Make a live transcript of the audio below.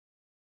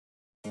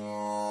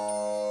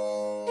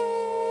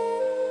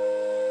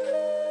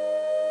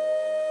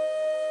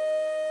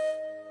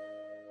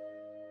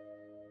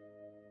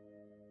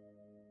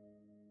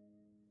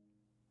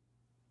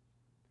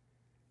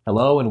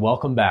Hello and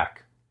welcome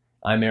back.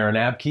 I'm Aaron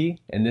Abke,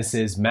 and this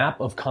is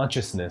Map of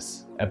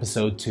Consciousness,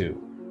 Episode 2.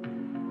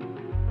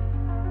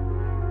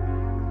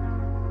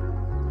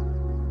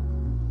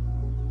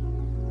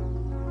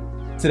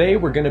 Today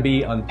we're going to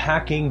be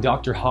unpacking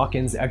Dr.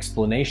 Hawkins'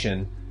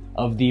 explanation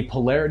of the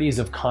polarities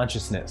of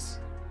consciousness,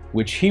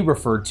 which he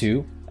referred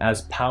to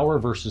as power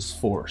versus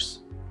force.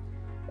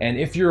 And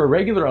if you're a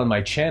regular on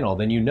my channel,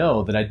 then you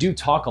know that I do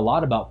talk a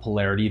lot about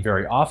polarity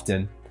very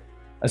often,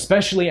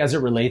 especially as it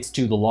relates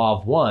to the law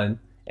of one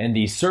and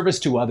the service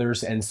to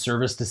others and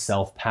service to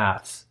self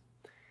paths.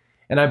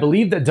 And I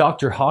believe that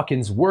Dr.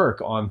 Hawkins'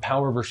 work on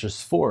power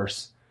versus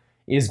force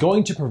is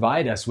going to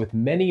provide us with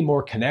many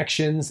more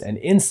connections and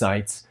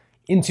insights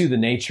into the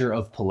nature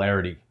of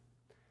polarity.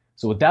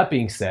 So with that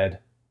being said,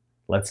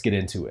 let's get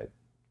into it.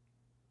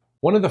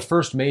 One of the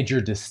first major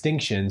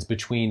distinctions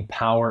between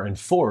power and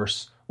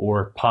force,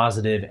 or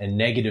positive and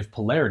negative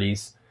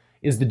polarities,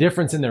 is the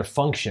difference in their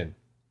function.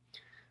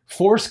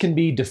 Force can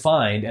be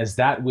defined as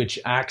that which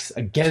acts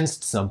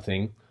against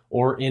something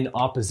or in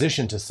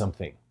opposition to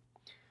something,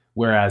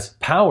 whereas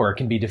power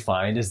can be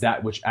defined as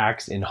that which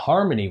acts in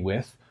harmony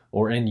with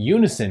or in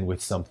unison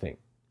with something.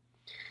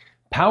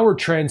 Power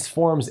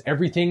transforms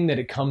everything that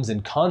it comes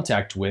in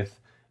contact with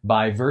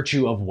by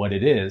virtue of what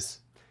it is,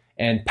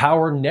 and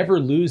power never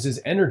loses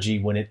energy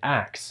when it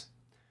acts,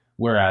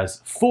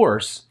 whereas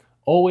force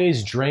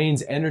always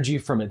drains energy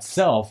from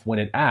itself when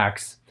it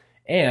acts,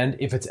 and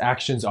if its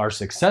actions are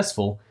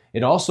successful,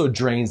 it also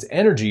drains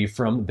energy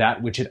from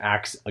that which it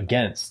acts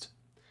against.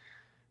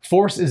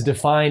 Force is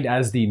defined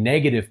as the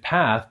negative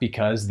path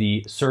because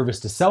the service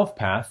to self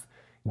path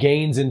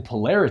gains in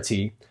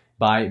polarity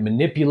by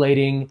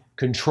manipulating,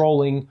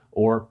 controlling,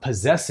 or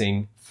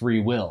possessing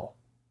free will.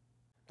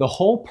 The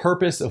whole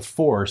purpose of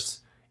force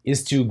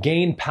is to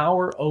gain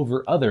power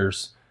over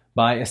others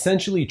by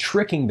essentially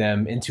tricking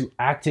them into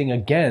acting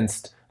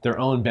against their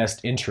own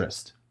best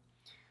interest.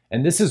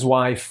 And this is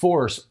why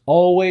force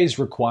always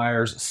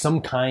requires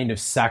some kind of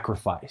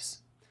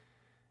sacrifice.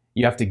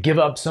 You have to give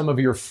up some of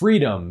your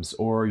freedoms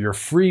or your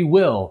free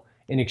will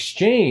in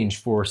exchange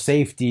for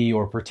safety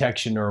or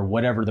protection or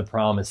whatever the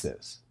promise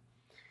is.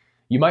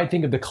 You might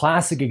think of the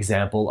classic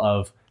example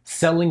of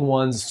selling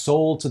one's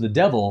soul to the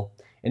devil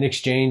in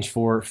exchange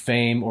for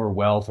fame or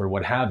wealth or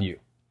what have you.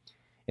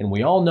 And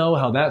we all know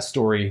how that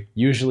story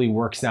usually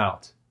works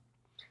out.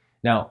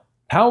 Now,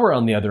 power,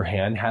 on the other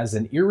hand, has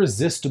an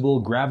irresistible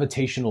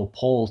gravitational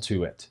pull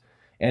to it,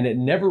 and it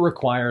never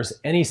requires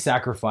any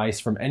sacrifice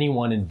from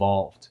anyone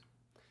involved.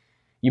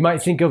 You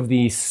might think of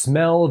the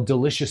smell of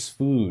delicious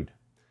food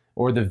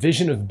or the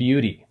vision of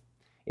beauty,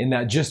 in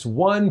that just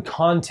one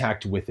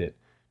contact with it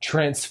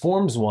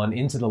transforms one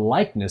into the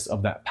likeness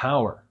of that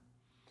power.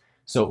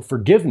 So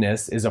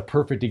forgiveness is a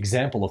perfect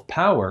example of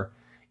power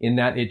in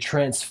that it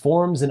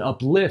transforms and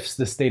uplifts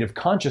the state of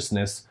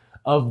consciousness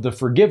of the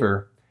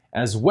forgiver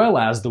as well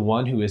as the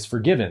one who is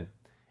forgiven.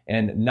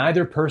 And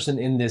neither person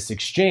in this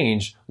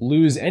exchange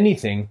lose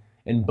anything,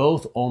 and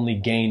both only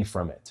gain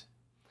from it.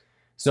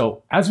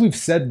 So, as we've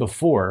said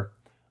before,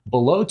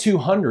 below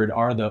 200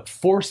 are the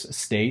force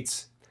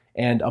states,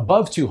 and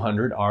above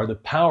 200 are the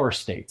power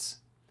states.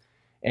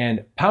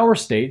 And power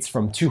states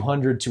from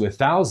 200 to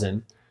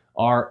 1,000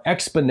 are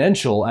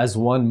exponential as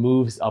one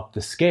moves up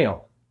the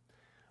scale,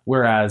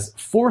 whereas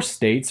force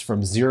states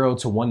from 0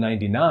 to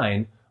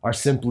 199 are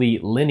simply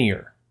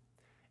linear.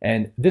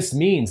 And this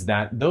means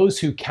that those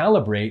who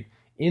calibrate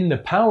in the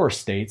power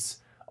states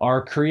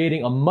are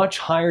creating a much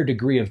higher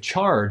degree of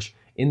charge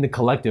in the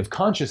collective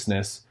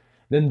consciousness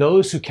than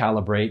those who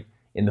calibrate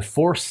in the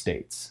force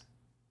states.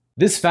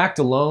 This fact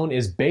alone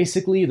is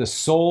basically the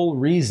sole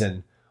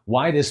reason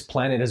why this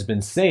planet has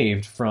been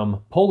saved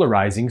from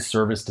polarizing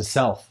service to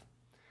self.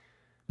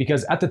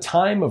 Because at the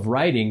time of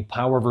writing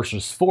Power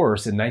versus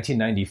Force in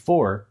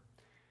 1994,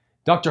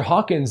 Dr.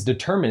 Hawkins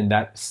determined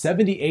that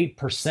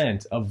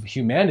 78% of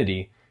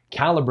humanity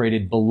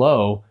calibrated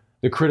below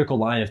the critical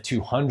line of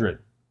 200,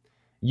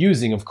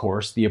 using, of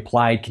course, the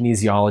applied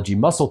kinesiology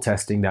muscle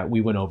testing that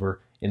we went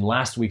over in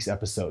last week's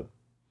episode.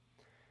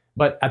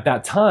 But at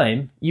that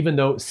time, even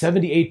though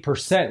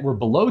 78% were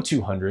below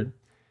 200,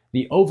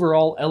 the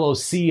overall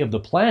LOC of the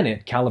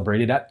planet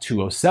calibrated at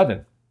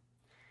 207.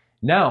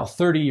 Now,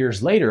 30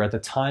 years later, at the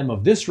time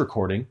of this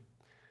recording,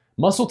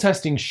 muscle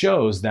testing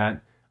shows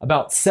that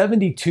about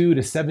 72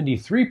 to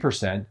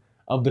 73%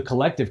 of the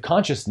collective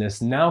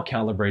consciousness now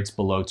calibrates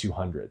below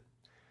 200,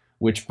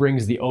 which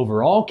brings the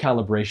overall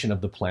calibration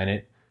of the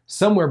planet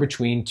somewhere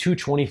between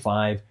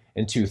 225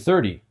 and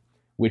 230,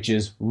 which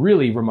is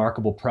really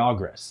remarkable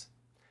progress.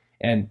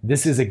 And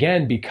this is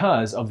again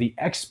because of the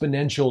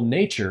exponential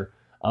nature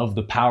of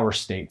the power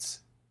states.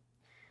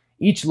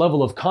 Each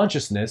level of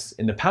consciousness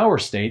in the power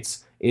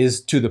states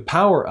is to the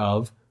power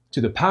of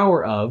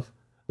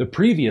the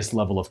previous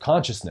level of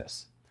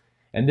consciousness.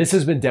 And this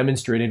has been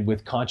demonstrated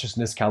with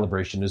consciousness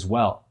calibration as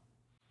well.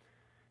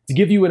 To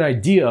give you an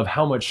idea of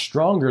how much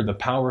stronger the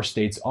power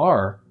states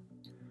are,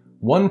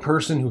 one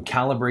person who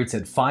calibrates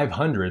at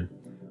 500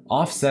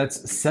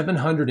 offsets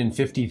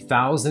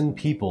 750,000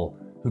 people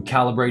who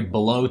calibrate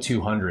below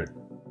 200.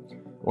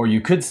 Or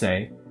you could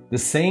say, the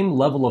same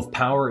level of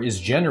power is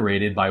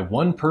generated by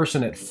one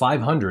person at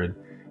 500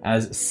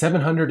 as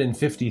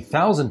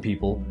 750,000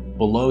 people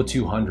below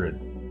 200.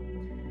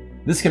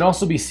 This can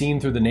also be seen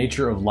through the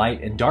nature of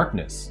light and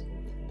darkness,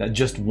 that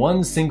just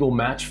one single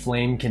match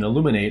flame can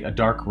illuminate a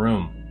dark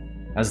room,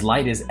 as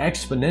light is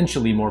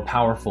exponentially more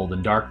powerful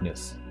than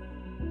darkness.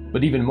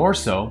 But even more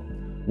so,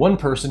 one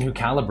person who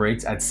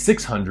calibrates at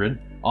 600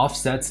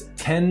 offsets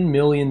 10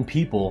 million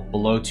people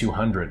below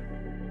 200.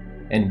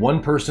 And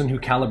one person who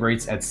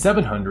calibrates at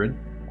 700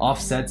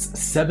 offsets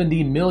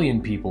 70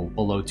 million people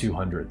below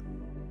 200.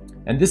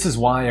 And this is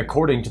why,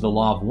 according to the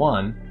law of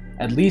one,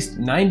 at least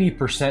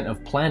 90%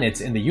 of planets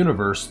in the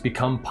universe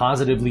become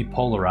positively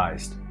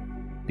polarized.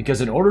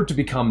 Because in order to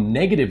become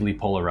negatively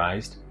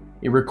polarized,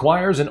 it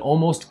requires an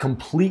almost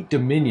complete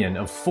dominion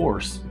of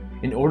force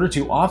in order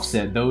to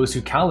offset those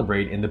who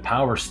calibrate in the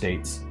power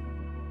states.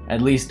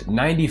 At least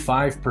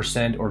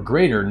 95% or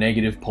greater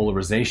negative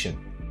polarization,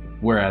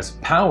 whereas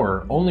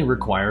power only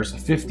requires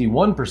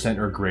 51%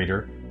 or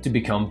greater to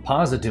become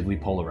positively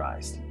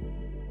polarized.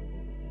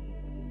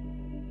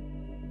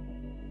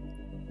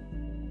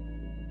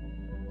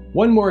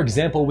 One more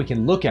example we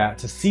can look at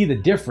to see the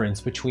difference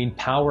between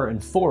power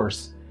and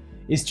force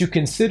is to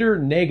consider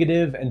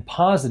negative and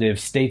positive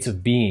states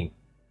of being.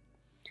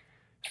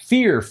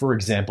 Fear, for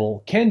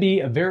example, can be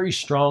a very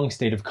strong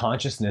state of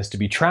consciousness to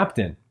be trapped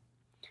in.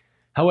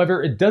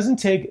 However, it doesn't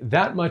take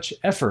that much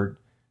effort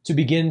to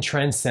begin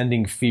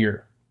transcending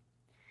fear.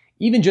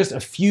 Even just a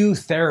few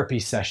therapy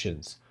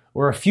sessions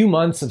or a few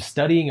months of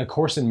studying A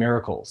Course in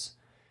Miracles,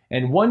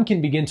 and one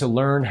can begin to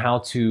learn how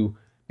to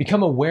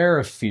become aware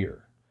of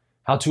fear,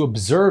 how to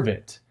observe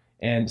it,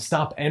 and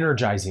stop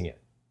energizing it.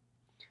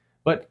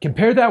 But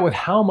compare that with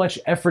how much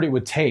effort it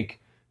would take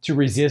to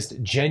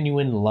resist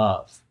genuine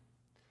love.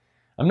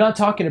 I'm not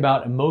talking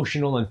about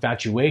emotional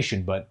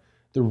infatuation, but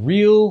the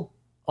real,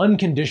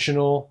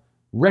 unconditional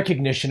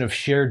recognition of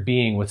shared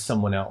being with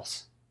someone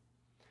else.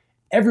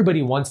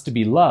 Everybody wants to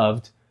be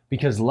loved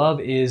because love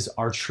is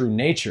our true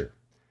nature.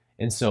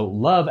 And so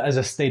love as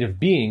a state of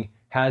being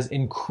has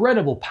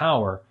incredible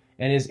power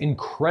and is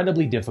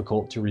incredibly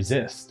difficult to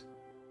resist.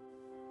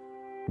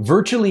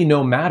 Virtually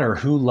no matter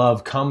who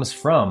love comes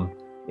from,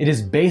 it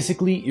is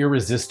basically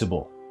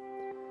irresistible.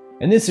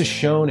 And this is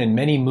shown in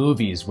many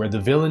movies where the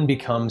villain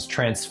becomes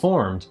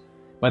transformed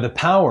by the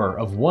power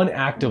of one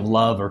act of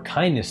love or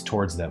kindness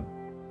towards them.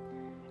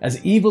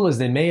 As evil as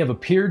they may have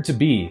appeared to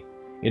be,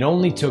 it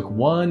only took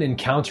one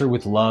encounter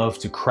with love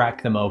to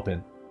crack them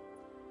open.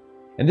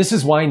 And this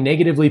is why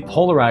negatively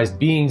polarized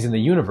beings in the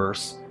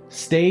universe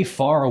stay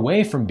far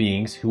away from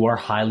beings who are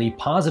highly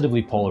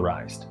positively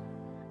polarized.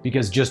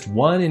 Because just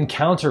one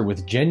encounter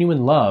with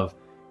genuine love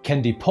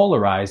can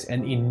depolarize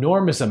an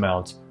enormous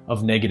amount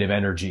of negative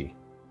energy.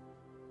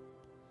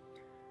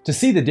 To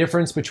see the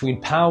difference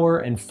between power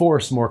and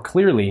force more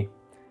clearly,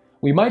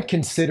 we might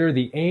consider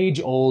the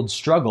age-old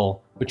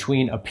struggle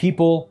between a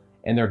people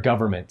and their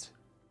government.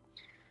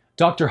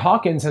 Dr.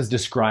 Hawkins has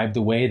described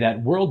the way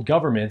that world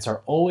governments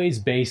are always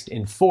based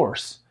in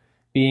force,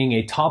 being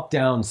a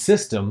top-down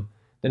system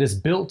that is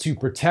built to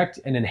protect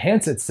and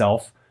enhance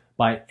itself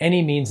by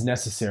any means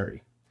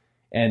necessary.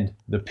 And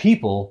the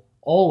people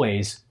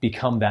always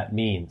become that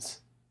means.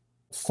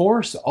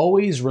 Force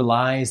always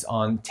relies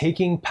on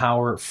taking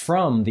power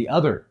from the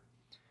other,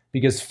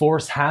 because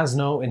force has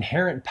no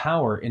inherent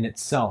power in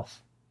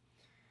itself.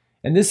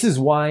 And this is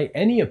why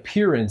any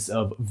appearance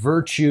of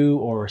virtue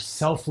or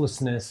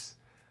selflessness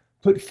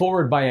put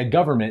forward by a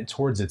government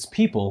towards its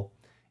people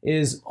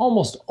is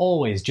almost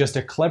always just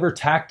a clever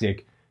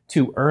tactic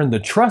to earn the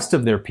trust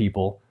of their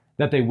people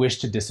that they wish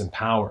to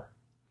disempower.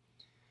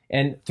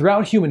 And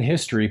throughout human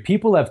history,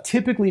 people have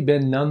typically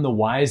been none the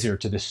wiser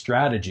to this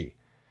strategy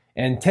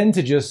and tend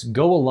to just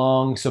go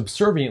along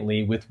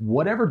subserviently with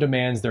whatever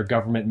demands their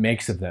government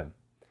makes of them.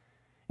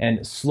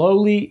 And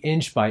slowly,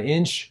 inch by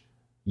inch,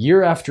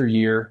 year after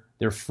year,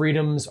 their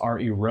freedoms are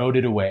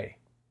eroded away.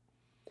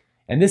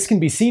 And this can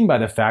be seen by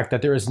the fact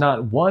that there is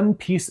not one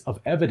piece of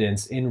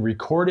evidence in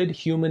recorded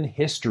human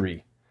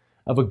history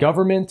of a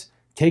government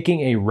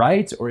taking a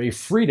right or a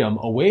freedom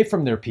away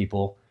from their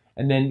people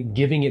and then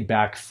giving it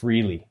back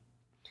freely.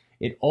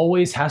 It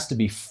always has to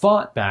be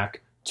fought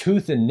back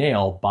tooth and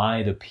nail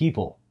by the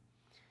people.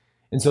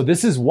 And so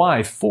this is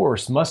why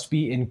force must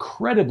be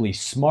incredibly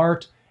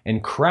smart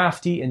and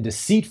crafty and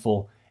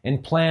deceitful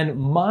and plan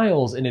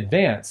miles in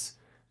advance,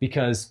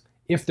 because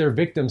if their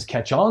victims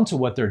catch on to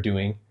what they're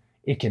doing,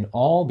 it can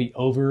all be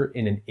over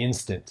in an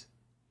instant.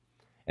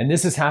 And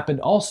this has happened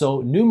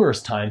also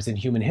numerous times in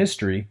human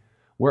history,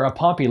 where a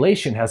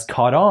population has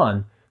caught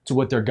on to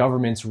what their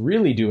government's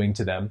really doing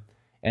to them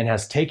and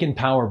has taken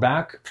power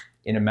back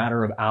in a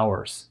matter of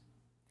hours.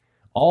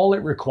 All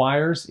it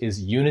requires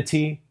is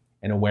unity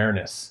and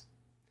awareness.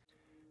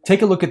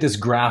 Take a look at this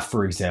graph,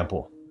 for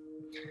example.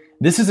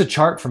 This is a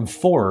chart from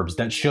Forbes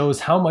that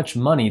shows how much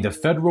money the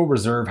Federal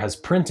Reserve has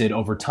printed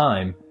over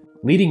time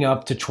leading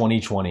up to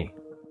 2020.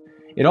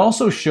 It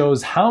also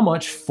shows how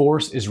much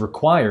force is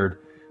required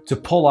to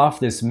pull off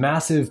this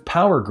massive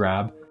power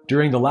grab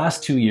during the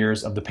last 2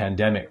 years of the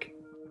pandemic.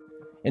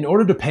 In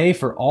order to pay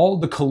for all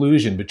the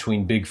collusion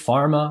between Big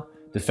Pharma,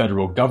 the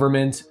federal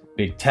government,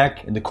 Big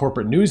Tech, and the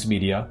corporate news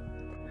media,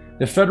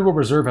 the Federal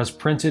Reserve has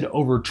printed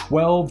over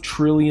 $12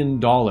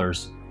 trillion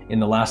in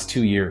the last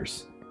 2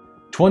 years.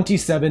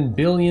 27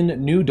 billion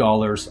new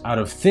dollars out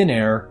of thin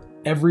air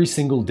every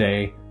single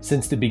day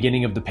since the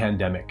beginning of the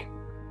pandemic.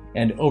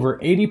 And over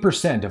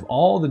 80% of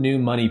all the new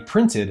money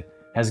printed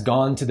has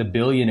gone to the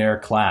billionaire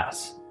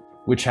class,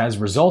 which has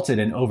resulted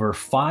in over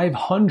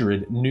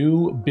 500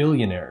 new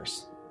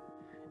billionaires.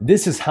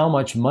 This is how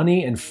much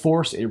money and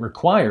force it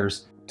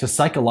requires to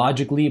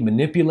psychologically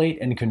manipulate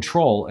and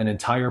control an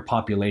entire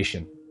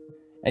population.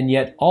 And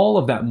yet all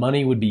of that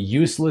money would be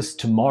useless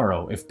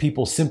tomorrow if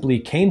people simply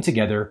came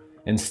together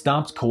and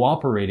stopped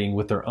cooperating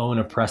with their own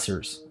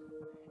oppressors.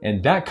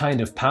 And that kind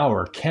of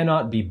power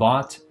cannot be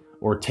bought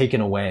or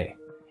taken away.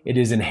 It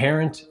is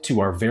inherent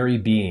to our very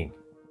being.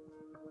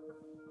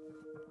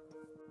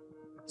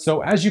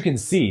 So as you can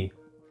see,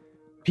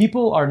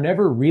 people are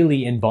never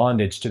really in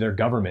bondage to their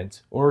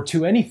government or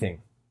to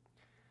anything.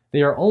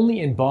 They are only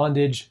in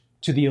bondage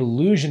to the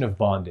illusion of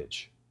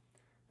bondage.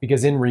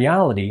 Because in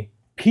reality,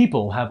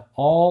 people have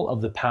all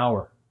of the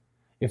power.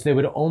 If they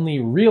would only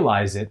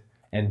realize it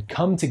and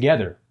come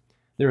together,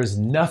 there is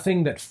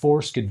nothing that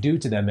force could do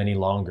to them any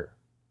longer.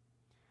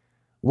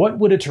 What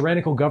would a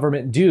tyrannical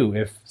government do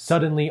if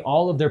suddenly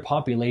all of their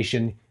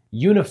population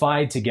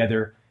unified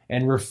together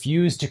and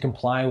refused to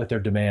comply with their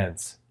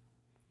demands?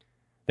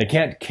 They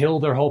can't kill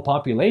their whole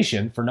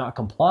population for not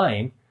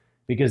complying,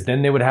 because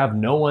then they would have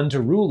no one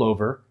to rule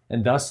over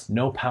and thus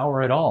no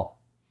power at all.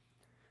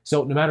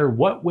 So no matter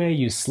what way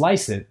you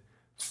slice it,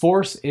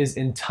 force is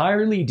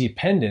entirely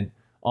dependent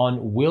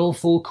on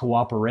willful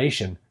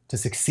cooperation to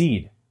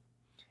succeed.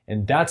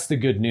 And that's the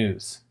good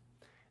news.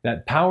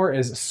 That power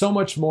is so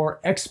much more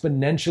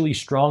exponentially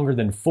stronger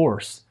than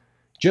force,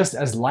 just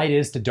as light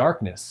is to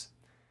darkness.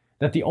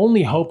 That the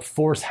only hope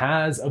force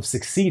has of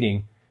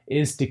succeeding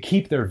is to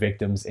keep their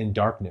victims in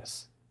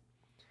darkness.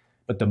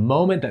 But the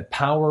moment that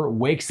power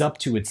wakes up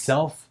to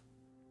itself,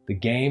 the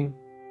game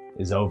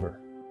is over.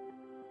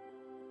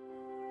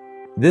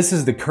 This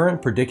is the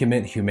current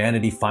predicament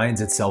humanity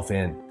finds itself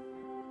in.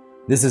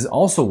 This is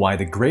also why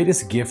the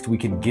greatest gift we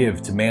can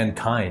give to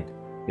mankind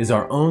is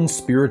our own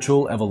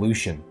spiritual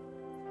evolution.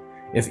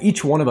 If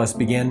each one of us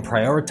began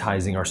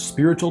prioritizing our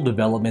spiritual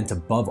development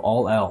above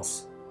all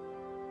else,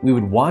 we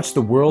would watch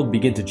the world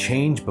begin to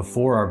change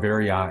before our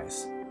very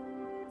eyes.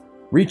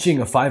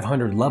 Reaching a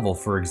 500 level,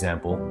 for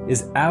example,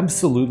 is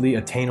absolutely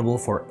attainable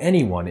for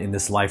anyone in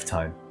this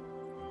lifetime.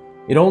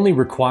 It only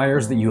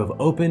requires that you have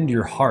opened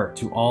your heart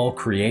to all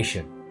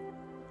creation,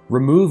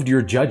 removed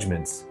your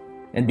judgments,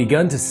 and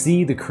begun to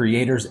see the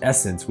Creator's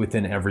essence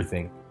within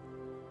everything.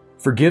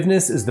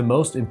 Forgiveness is the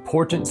most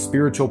important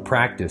spiritual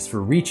practice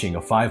for reaching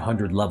a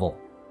 500 level.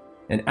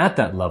 And at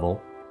that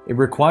level, it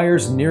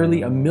requires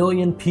nearly 1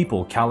 million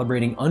people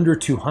calibrating under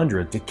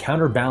 200 to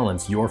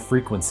counterbalance your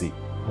frequency.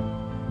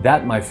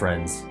 That, my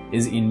friends,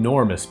 is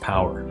enormous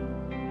power.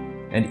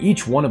 And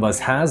each one of us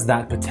has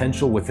that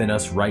potential within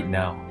us right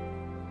now.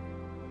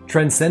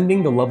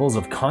 Transcending the levels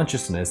of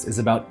consciousness is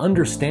about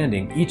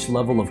understanding each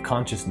level of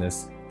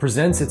consciousness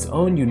presents its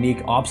own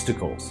unique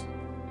obstacles,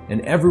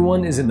 and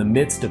everyone is in the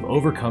midst of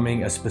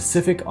overcoming a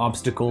specific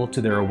obstacle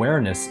to their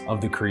awareness of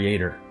the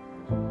Creator.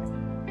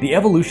 The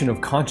evolution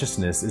of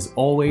consciousness is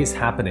always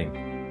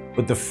happening,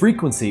 but the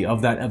frequency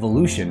of that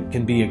evolution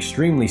can be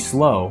extremely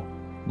slow,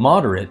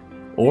 moderate,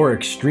 or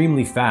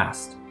extremely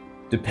fast,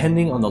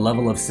 depending on the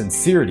level of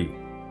sincerity,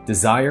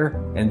 desire,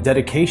 and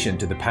dedication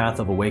to the path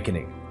of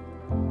awakening.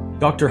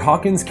 Dr.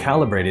 Hawkins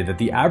calibrated that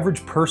the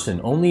average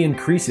person only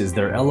increases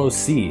their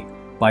LOC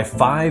by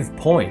 5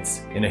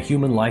 points in a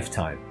human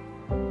lifetime.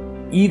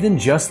 Even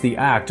just the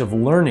act of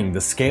learning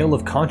the scale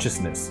of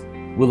consciousness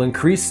will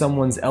increase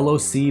someone's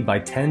LOC by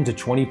 10 to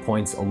 20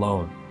 points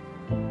alone.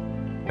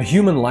 A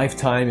human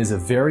lifetime is a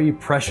very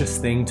precious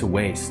thing to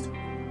waste,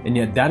 and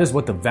yet that is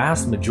what the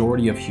vast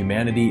majority of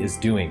humanity is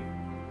doing.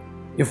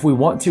 If we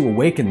want to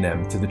awaken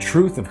them to the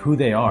truth of who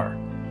they are,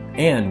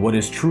 and what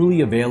is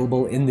truly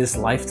available in this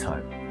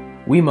lifetime,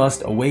 we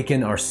must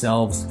awaken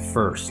ourselves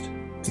first,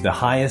 to the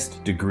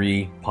highest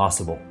degree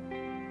possible.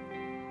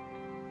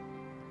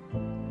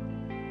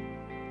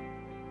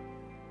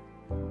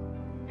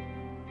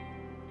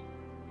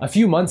 A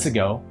few months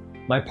ago,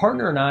 my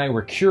partner and I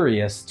were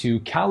curious to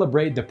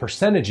calibrate the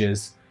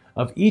percentages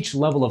of each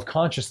level of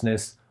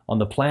consciousness on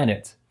the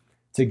planet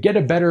to get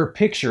a better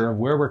picture of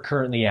where we're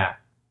currently at.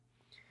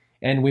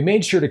 And we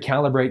made sure to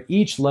calibrate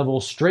each level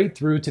straight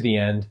through to the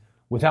end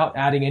without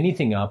adding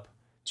anything up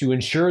to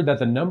ensure that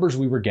the numbers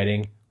we were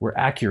getting were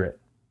accurate.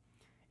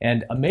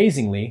 And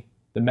amazingly,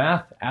 the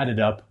math added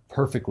up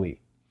perfectly.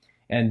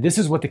 And this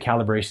is what the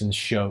calibrations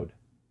showed.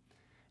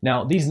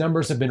 Now, these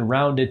numbers have been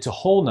rounded to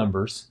whole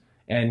numbers,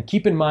 and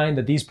keep in mind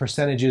that these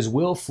percentages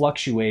will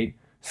fluctuate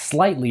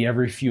slightly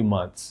every few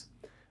months.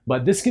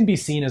 But this can be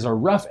seen as a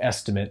rough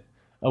estimate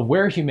of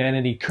where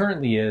humanity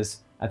currently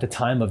is at the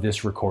time of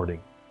this recording.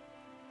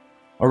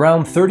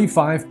 Around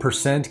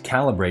 35%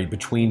 calibrate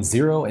between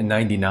 0 and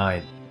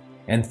 99,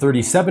 and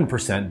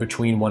 37%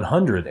 between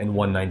 100 and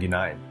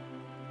 199.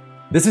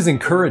 This is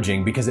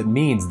encouraging because it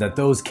means that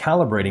those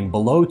calibrating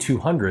below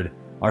 200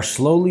 are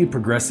slowly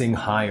progressing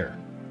higher.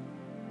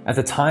 At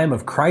the time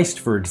of Christ,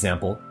 for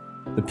example,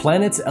 the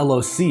planet's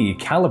LOC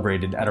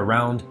calibrated at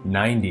around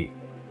 90,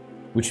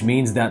 which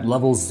means that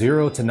levels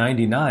 0 to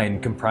 99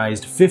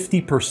 comprised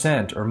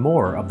 50% or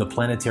more of the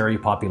planetary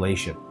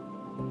population.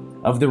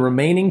 Of the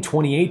remaining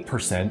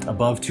 28%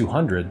 above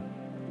 200,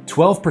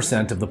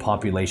 12% of the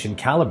population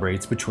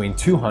calibrates between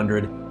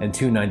 200 and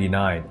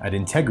 299 at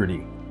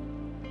integrity,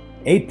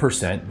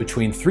 8%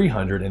 between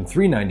 300 and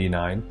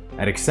 399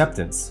 at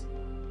acceptance,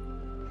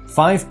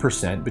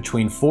 5%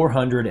 between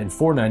 400 and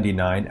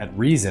 499 at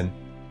reason,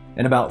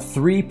 and about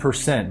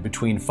 3%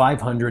 between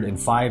 500 and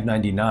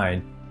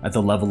 599 at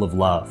the level of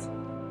love.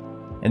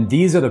 And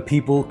these are the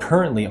people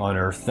currently on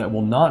Earth that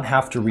will not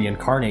have to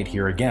reincarnate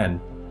here again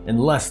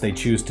unless they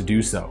choose to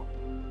do so.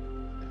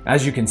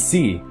 As you can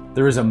see,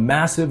 there is a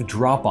massive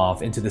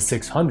drop-off into the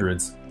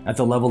 600s at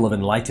the level of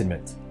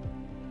enlightenment.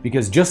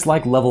 Because just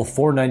like level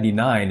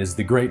 499 is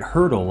the great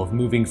hurdle of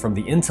moving from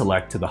the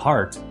intellect to the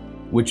heart,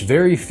 which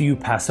very few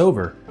pass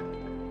over,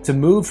 to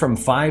move from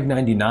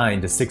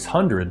 599 to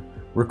 600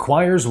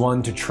 requires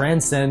one to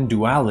transcend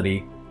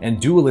duality and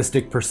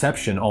dualistic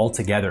perception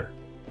altogether.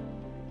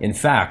 In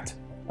fact,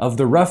 of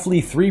the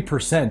roughly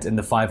 3% in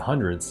the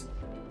 500s,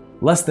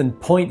 less than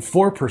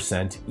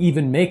 0.4%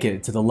 even make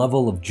it to the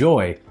level of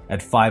joy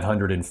at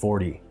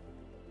 540.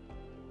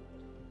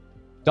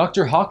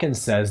 Dr.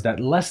 Hawkins says that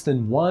less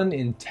than 1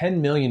 in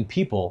 10 million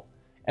people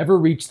ever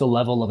reach the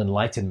level of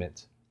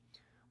enlightenment,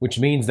 which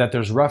means that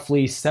there's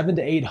roughly 700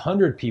 to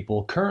 800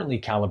 people currently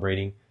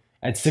calibrating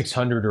at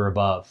 600 or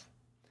above.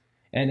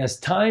 And as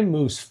time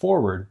moves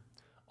forward,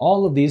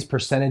 all of these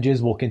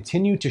percentages will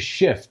continue to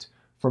shift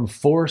from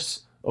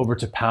force over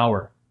to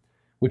power,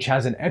 which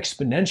has an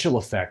exponential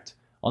effect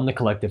on the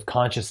collective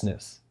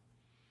consciousness.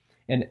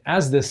 And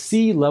as the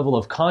sea level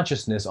of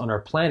consciousness on our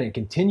planet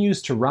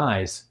continues to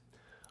rise,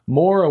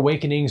 more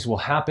awakenings will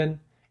happen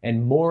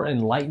and more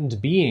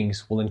enlightened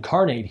beings will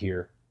incarnate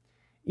here,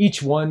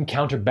 each one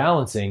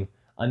counterbalancing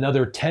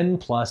another 10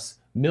 plus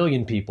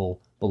million people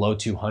below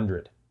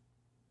 200.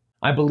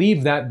 I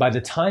believe that by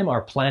the time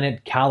our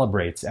planet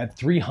calibrates at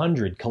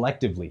 300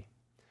 collectively,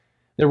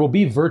 there will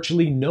be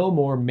virtually no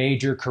more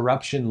major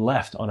corruption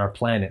left on our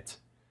planet,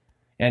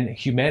 and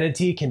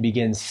humanity can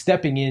begin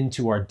stepping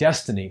into our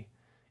destiny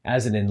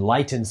as an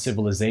enlightened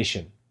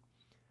civilization,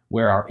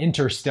 where our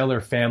interstellar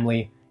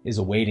family is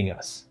awaiting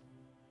us.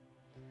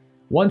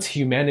 Once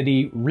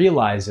humanity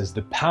realizes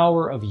the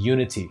power of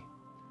unity,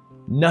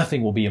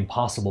 nothing will be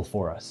impossible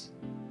for us,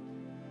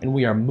 and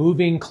we are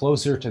moving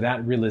closer to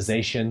that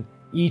realization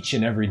each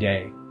and every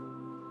day.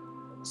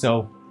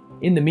 So,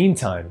 in the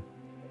meantime,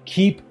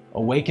 keep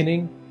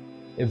awakening,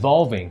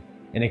 evolving,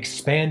 and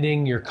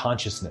expanding your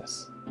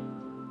consciousness.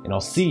 And I'll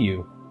see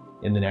you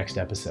in the next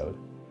episode.